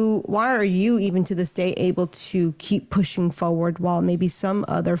you even to this day able to keep pushing forward while maybe some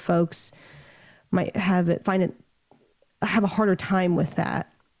other folks might have a harder time with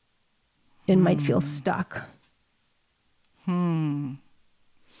that and might feel stuck?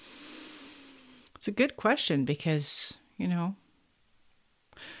 It's a good question because,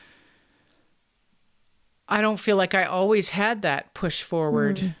 I don't feel like I always had that push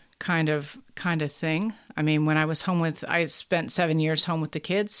forward kind of thing. I mean, when I was I spent 7 years home with the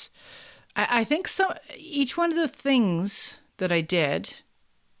kids. I think so. Each one of the things that I did,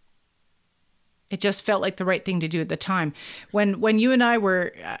 it just felt like the right thing to do at the time. When you and I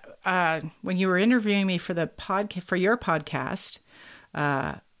were, when you were interviewing me for for your podcast,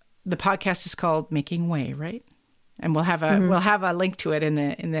 the podcast is called Making Way, right? And we'll have a link to it in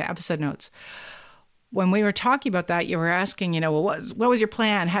the episode notes. When we were talking about that, you were asking, what was your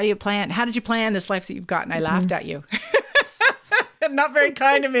plan? How did you plan this life that you've got? And I laughed at you. Not very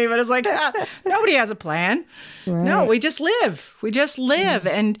kind to me, but it's like, nobody has a plan. Right. No, we just live.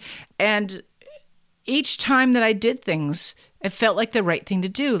 And each time that I did things, it felt like the right thing to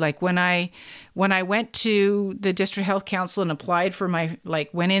do. Like when I went to the district health council and applied for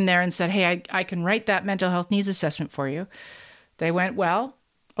went in there and said, hey, I can write that mental health needs assessment for you. They went, well,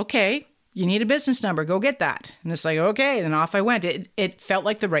 okay, you need a business number. Go get that. And it's like, okay. Then off I went. It felt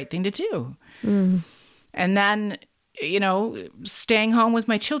like the right thing to do. And then, staying home with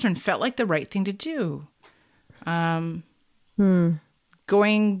my children felt like the right thing to do.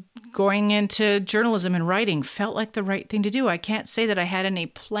 Going into journalism and writing felt like the right thing to do. I can't say that I had any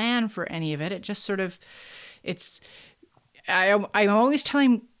plan for any of it. It just sort of, I'm always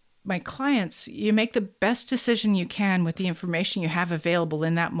telling my clients, you make the best decision you can with the information you have available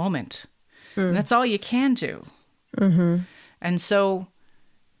in that moment. And that's all you can do. And so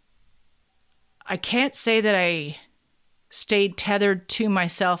I can't say that I stayed tethered to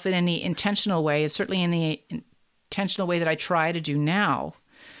myself in any intentional way. It's certainly in the intentional way that I try to do now.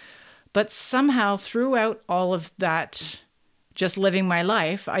 But somehow throughout all of that just living my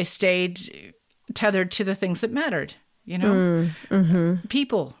life, I stayed tethered to the things that mattered, you know,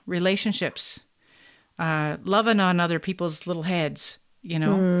 people, relationships, loving on other people's little heads, you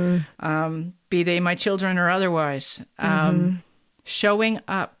know, be they my children or otherwise, showing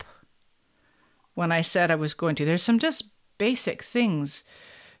up when I said I was going to. There's some just basic things,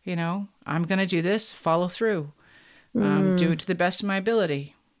 you know, I'm going to do this, follow through, do it to the best of my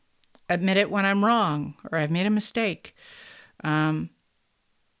ability, admit it when I'm wrong or I've made a mistake,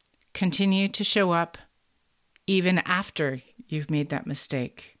 continue to show up even after you've made that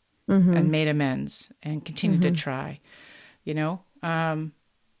mistake and made amends and continue to try, you know, and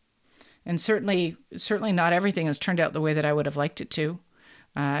certainly not everything has turned out the way that I would have liked it to.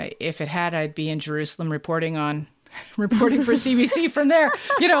 If it had, I'd be in Jerusalem reporting for CBC from there,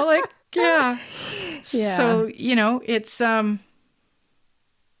 you know, like, yeah. So, you know, it's, but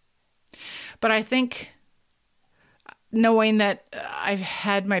I think knowing that I've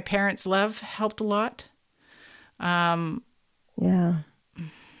had my parents' love helped a lot. Yeah.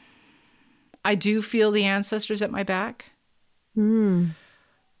 I do feel the ancestors at my back.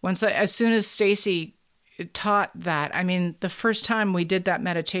 As soon as Stacy taught that, I mean, the first time we did that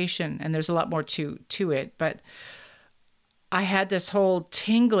meditation, and there's a lot more to it, but I had this whole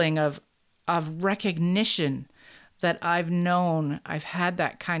tingling of recognition that I've had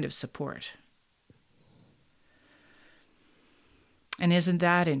that kind of support. And isn't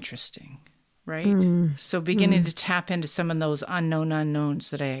that interesting, right? So beginning to tap into some of those unknown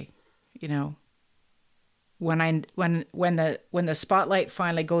unknowns that I, you know, when the spotlight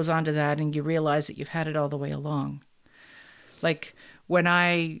finally goes onto that and you realize that you've had it all the way along. Like when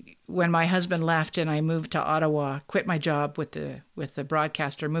my husband left and I moved to Ottawa, quit my job with the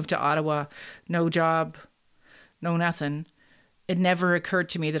broadcaster, moved to Ottawa, no job, no nothing. It never occurred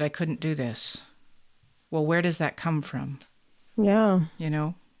to me that I couldn't do this. Well, where does that come from? Yeah. You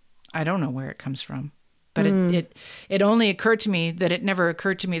know, I don't know where it comes from, but it only occurred to me that it never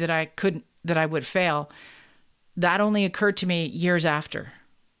occurred to me that I would fail. That only occurred to me years after.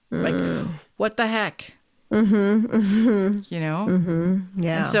 Like, what the heck? You know?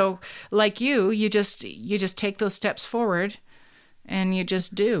 Yeah. And so like you just take those steps forward and you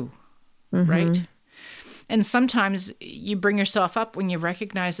just do, right? And sometimes you bring yourself up when you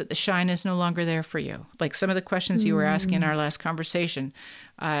recognize that the shine is no longer there for you. Like some of the questions you were asking in our last conversation,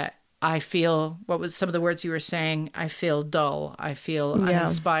 I feel, what was some of the words you were saying? I feel dull. I feel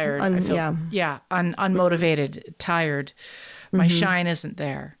uninspired. I feel, unmotivated, tired. My shine isn't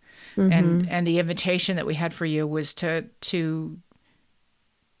there. And the invitation that we had for you was to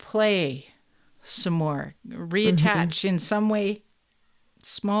play some more, reattach in some way,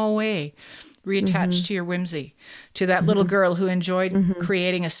 small way, reattach to your whimsy, to that little girl who enjoyed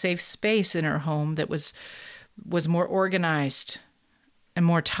creating a safe space in her home that was more organized and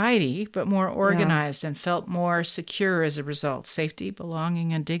more tidy, but more organized and felt more secure as a result. Safety,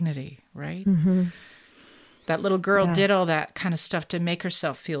 belonging, and dignity, right? That little girl did all that kind of stuff to make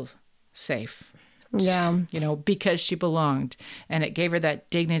herself feel safe. Yeah. You know, because she belonged. And it gave her that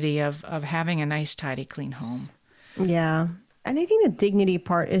dignity of having a nice, tidy, clean home. Yeah. And I think the dignity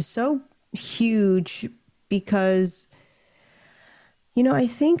part is so huge because, you know, I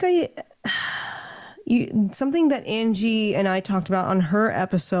think something that Angie and I talked about on her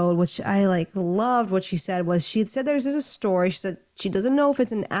episode, which I loved what she said, was she had said there's a story. She said she doesn't know if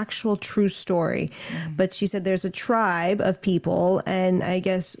it's an actual true story, but she said there's a tribe of people. And I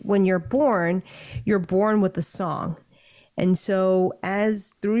guess when you're born with a song. And so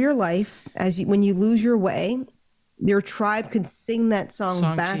as through your life, when you lose your way, your tribe could sing that song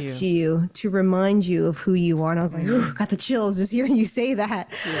back to you to remind you of who you are. And I was like, ooh, got the chills just hearing you say that.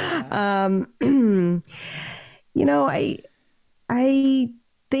 Yeah. You know, I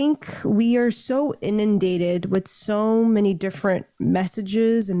think we are so inundated with so many different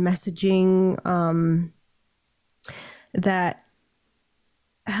messages and messaging that,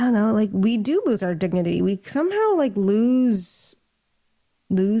 I don't know, like we do lose our dignity. We somehow like lose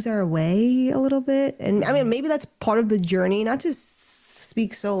our way a little bit. And I mean, maybe that's part of the journey, not to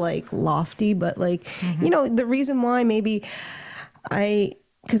speak so like lofty, but like, you know, the reason why maybe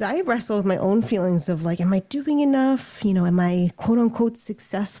because I wrestle with my own feelings of like, am I doing enough? You know, am I quote unquote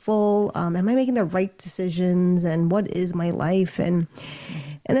successful? Am I making the right decisions? And what is my life? And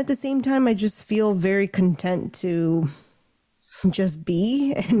at the same time, I just feel very content to just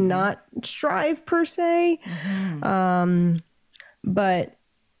be and not strive per se. But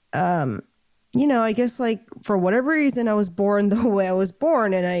you know, I guess like for whatever reason, I was born the way I was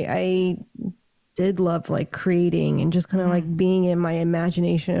born, and I did love like creating and just kind of like being in my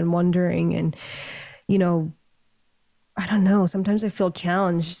imagination and wondering, and you know, I don't know. Sometimes I feel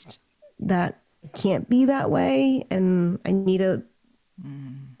challenged that it can't be that way. And I need to,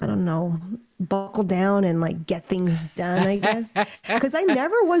 I don't know, buckle down and like get things done, I guess. Because I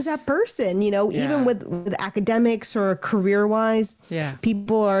never was that person, you know, even with academics or career wise. Yeah.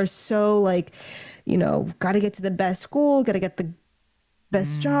 People are so like, you know, got to get to the best school, got to get the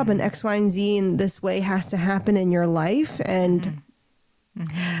best job, and X, Y, and Z, and this way has to happen in your life. And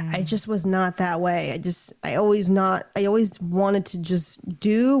I just was not that way. I always wanted to just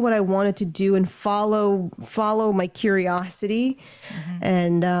do what I wanted to do and follow my curiosity.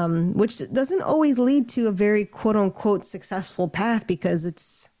 And, which doesn't always lead to a very quote unquote successful path,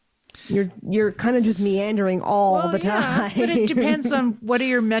 because you're kind of just meandering all the time. But it depends on what are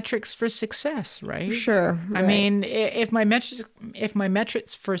your metrics for success, right? Sure. I mean, if my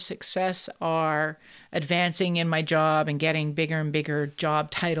metrics for success are advancing in my job and getting bigger and bigger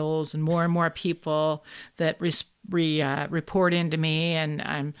job titles and more people that report into me,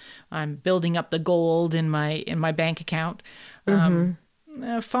 and I'm building up the gold in my bank account,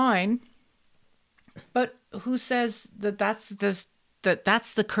 fine. But who says that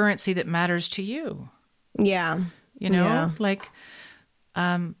that's the currency that matters to you? Yeah. You know, like,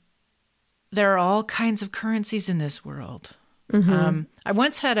 there are all kinds of currencies in this world. I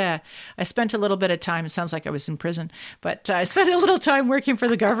once I spent a little bit of time, it sounds like I was in prison, but I spent a little time working for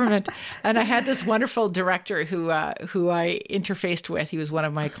the government, and I had this wonderful director who I interfaced with. He was one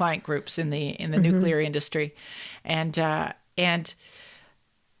of my client groups in the nuclear industry. And I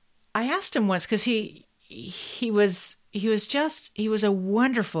asked him once, because he was a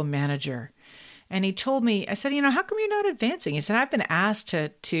wonderful manager. And he told me, I said, how come you're not advancing? He said, I've been asked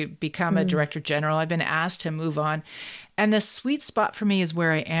to become a director general. I've been asked to move on. And the sweet spot for me is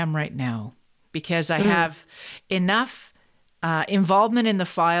where I am right now, because I have enough involvement in the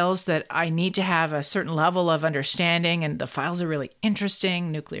files that I need to have a certain level of understanding. And the files are really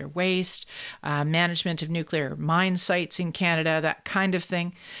interesting: nuclear waste, management of nuclear mine sites in Canada, that kind of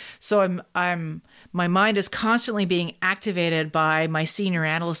thing. So my mind is constantly being activated by my senior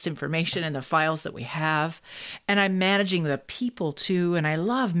analyst information and the files that we have. And I'm managing the people too. And I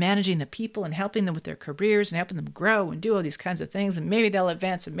love managing the people and helping them with their careers and helping them grow and do all these kinds of things. And maybe they'll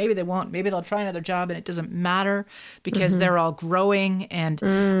advance and maybe they won't. Maybe they'll try another job and it doesn't matter, because they're all growing. And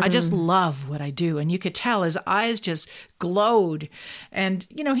I just love what I do. And you could tell his eyes just glowed. And,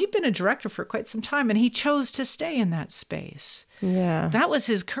 he'd been a director for quite some time, and he chose to stay in that space. Yeah. That was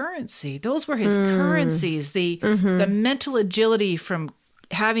his currency. Those were his currencies. The mental agility from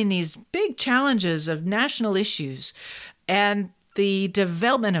having these big challenges of national issues and the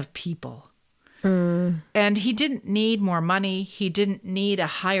development of people. And he didn't need more money. He didn't need a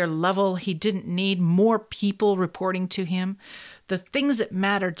higher level. He didn't need more people reporting to him. The things that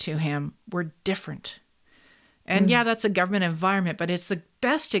mattered to him were different. And that's a government environment, but it's the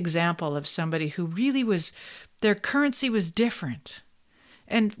best example of somebody who really their currency was different.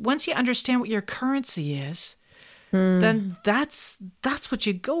 And once you understand what your currency is, then that's what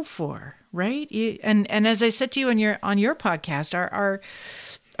you go for, right? And as I said to you on your podcast,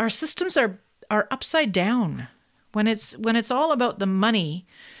 our systems are upside down. When it's all about the money,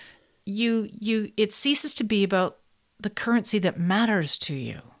 it ceases to be about the currency that matters to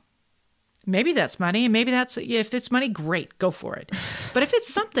you. Maybe that's money, and maybe if it's money, great, go for it. But if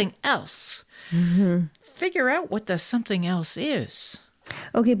it's something else, figure out what the something else is.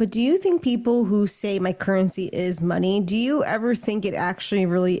 Okay, but do you think people who say my currency is money, do you ever think it actually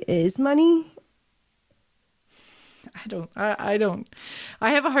really is money? I don't.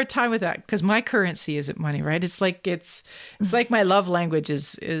 I have a hard time with that, because my currency isn't money, right? It's like my love language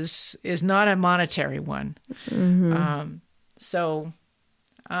is not a monetary one.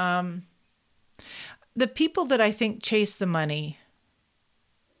 The people that I think chase the money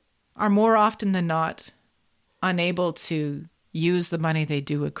are more often than not unable to use the money they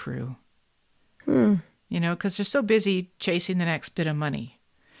do accrue. Because they're so busy chasing the next bit of money.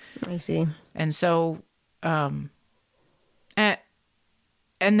 I see. And so, and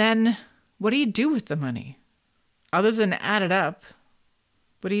then what do you do with the money? Other than add it up,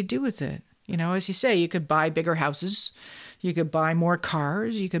 what do you do with it? As you say, you could buy bigger houses, you could buy more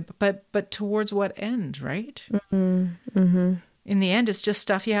cars, but towards what end, right? In the end, it's just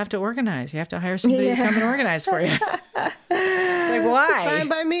stuff you have to organize. You have to hire somebody to come and organize for you. Like, why? It's fine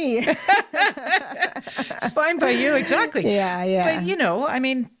by me. It's fine by you, exactly. Yeah.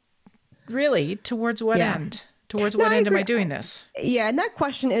 But, really, towards what end? Towards what end am I doing this? Yeah, and that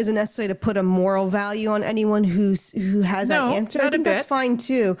question isn't necessarily to put a moral value on anyone who has that answer. I think that's fine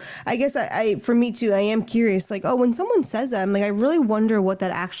too. I guess for me too, I am curious. Like, when someone says that, I'm like, I really wonder what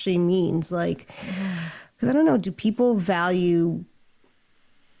that actually means. Like, because I don't know, do people value,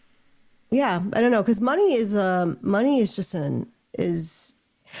 yeah, I don't know, because money is just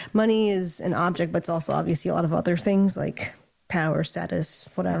money is an object, but it's also obviously a lot of other things like power, status,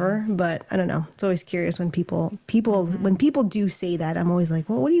 whatever. But I don't know. It's always curious when people when people do say that. I'm always like,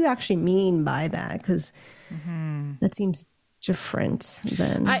 well, what do you actually mean by that? Because that seems different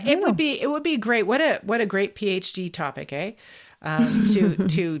than it would be great. What a great PhD topic, eh?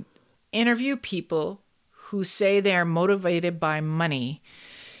 To interview people who say they're motivated by money.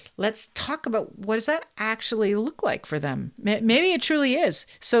 Let's talk about what does that actually look like for them. Maybe it truly is.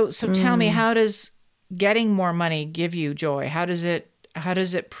 So tell me, how does getting more money give you joy? How does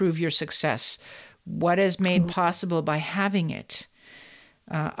it prove your success? What is made possible by having it?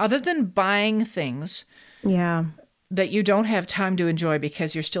 Other than buying things that you don't have time to enjoy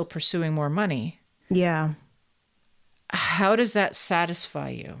because you're still pursuing more money. Yeah. How does that satisfy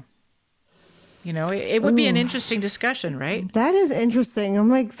you? You know, it would be an interesting discussion, right? That is interesting. I'm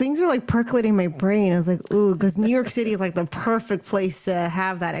like, things are like percolating in my brain. I was like, ooh, because New York City is like the perfect place to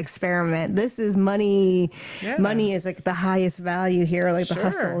have that experiment. This is money. Yeah. Money is like the highest value here, like the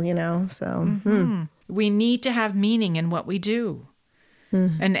hustle, you know? So we need to have meaning in what we do.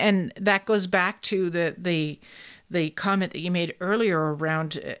 And that goes back to the comment that you made earlier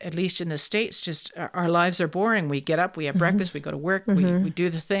around, at least in the States, just our lives are boring. We get up, we have breakfast, we go to work, we do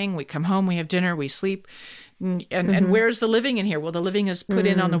the thing, we come home, we have dinner, we sleep. And where's the living in here? Well, the living is put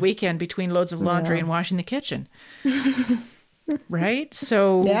in on the weekend between loads of laundry and washing the kitchen. Right?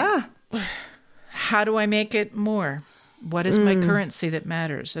 So how do I make it more? What is my currency that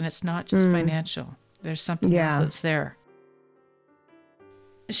matters? And it's not just financial. There's something else that's there.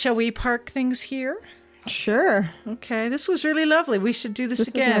 Shall we park things here? Sure. Okay. This was really lovely. We should do this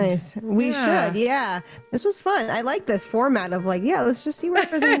again. Was nice. We should. Yeah. This was fun. I like this format of like, let's just see where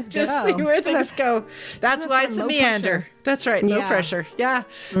things go. See where things go. That's why it's a meander. Pressure. That's right. No pressure. Yeah.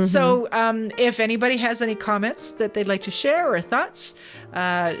 So if anybody has any comments that they'd like to share or thoughts,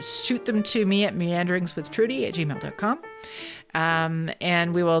 shoot them to me at meanderingswithtrudy@gmail.com.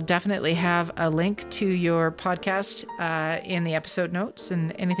 And we will definitely have a link to your podcast in the episode notes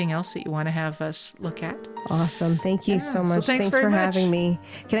and anything else that you want to have us look at. Awesome. Thank you so much. Thanks for having me.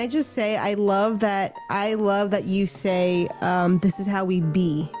 Can I just say, I love that you say, this is how we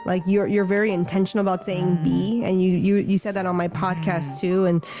be. Like you're very intentional about saying be. And you said that on my podcast too.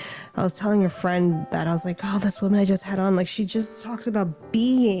 And I was telling a friend that I was like, oh, this woman I just had on, like, she just talks about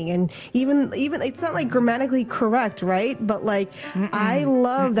being, and even it's not like grammatically correct, right? But like, I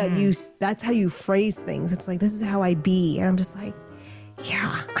love that that's how you phrase things. It's like, this is how I be. And I'm just like,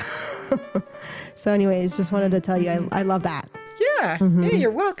 yeah. So anyways, just wanted to tell you, I love that. Yeah. Yeah, you're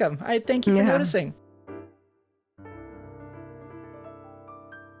welcome. I thank you for noticing.